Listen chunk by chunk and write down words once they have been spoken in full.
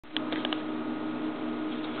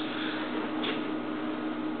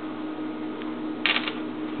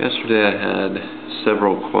Yesterday I had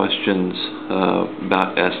several questions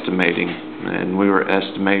about estimating, and we were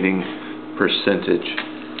estimating percentage.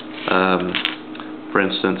 For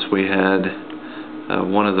instance, we had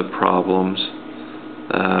one of the problems,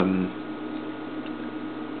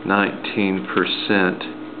 19%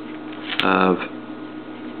 of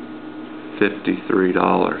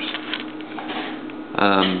 $53.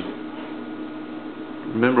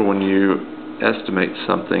 Remember, when you estimate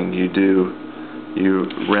something, you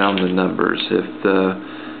round the numbers. If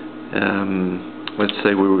let's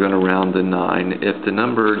say we were going to round to 9, if the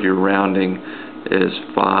number you're rounding is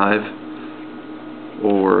 5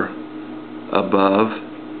 or above,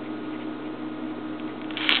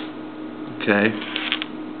 okay,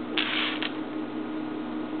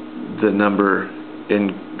 the number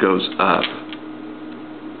goes up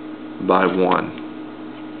by 1.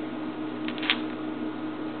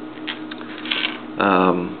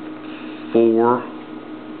 4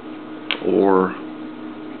 or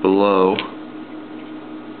below,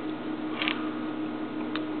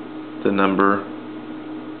 the number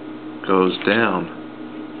goes down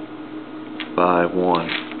by 1.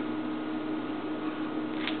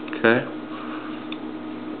 Okay?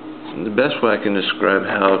 And the best way I can describe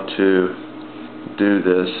how to do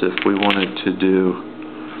this, if we wanted to do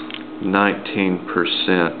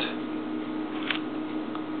 19%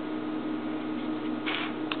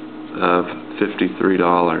 of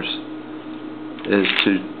 $53, is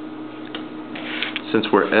to, since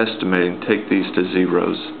we're estimating, take these to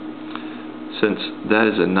zeros. Since that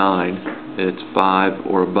is a 9, it's 5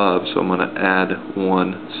 or above, so I'm going to add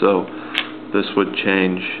 1. So this would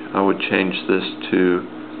change, I would change this to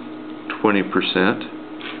 20%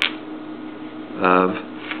 of,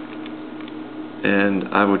 and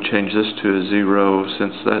I would change this to a 0.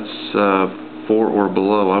 Since that's 4 or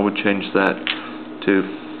below, I would change that to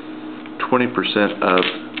 20% of,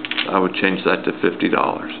 I would change that to $50.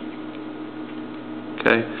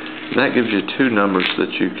 Okay? And that gives you two numbers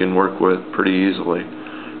that you can work with pretty easily.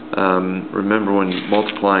 Remember, when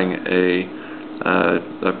multiplying a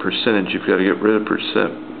percentage, you've got to get rid of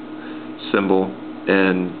percent symbol,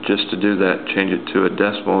 and just to do that, change it to a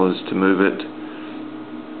decimal is to move it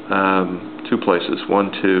 2 places,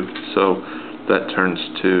 1, 2, so that turns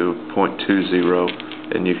to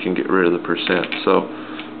 0.20, and you can get rid of the percent. So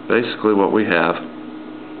basically what we have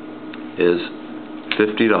is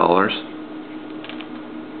 $50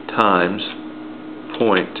 times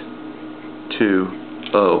 0.20,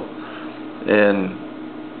 and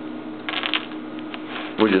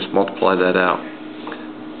we just multiply that out.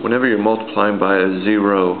 Whenever you're multiplying by a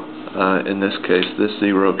 0, in this case, this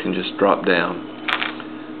 0 can just drop down.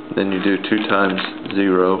 Then you do 2 times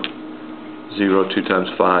 0, 0, 2 times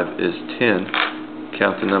 5 is 10.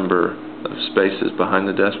 Count the number of spaces behind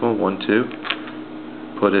the decimal, 1, 2.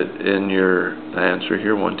 Put it in your answer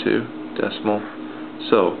here, 1, 2, decimal.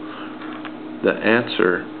 So the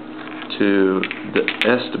answer to the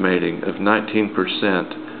estimating of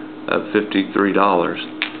 19% of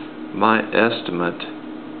 $53, my estimate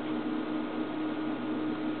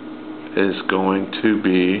is going to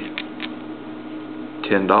be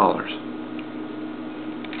 $10.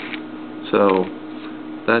 So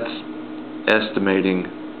that's estimating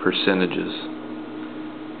percentages.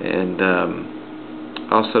 And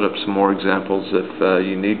I'll set up some more examples if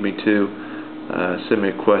you need me to. Send me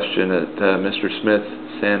a question at Mr. Smith,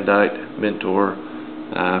 Sandite Mentor.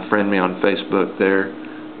 Friend me on Facebook there,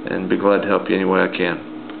 and be glad to help you any way I can.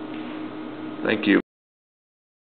 Thank you.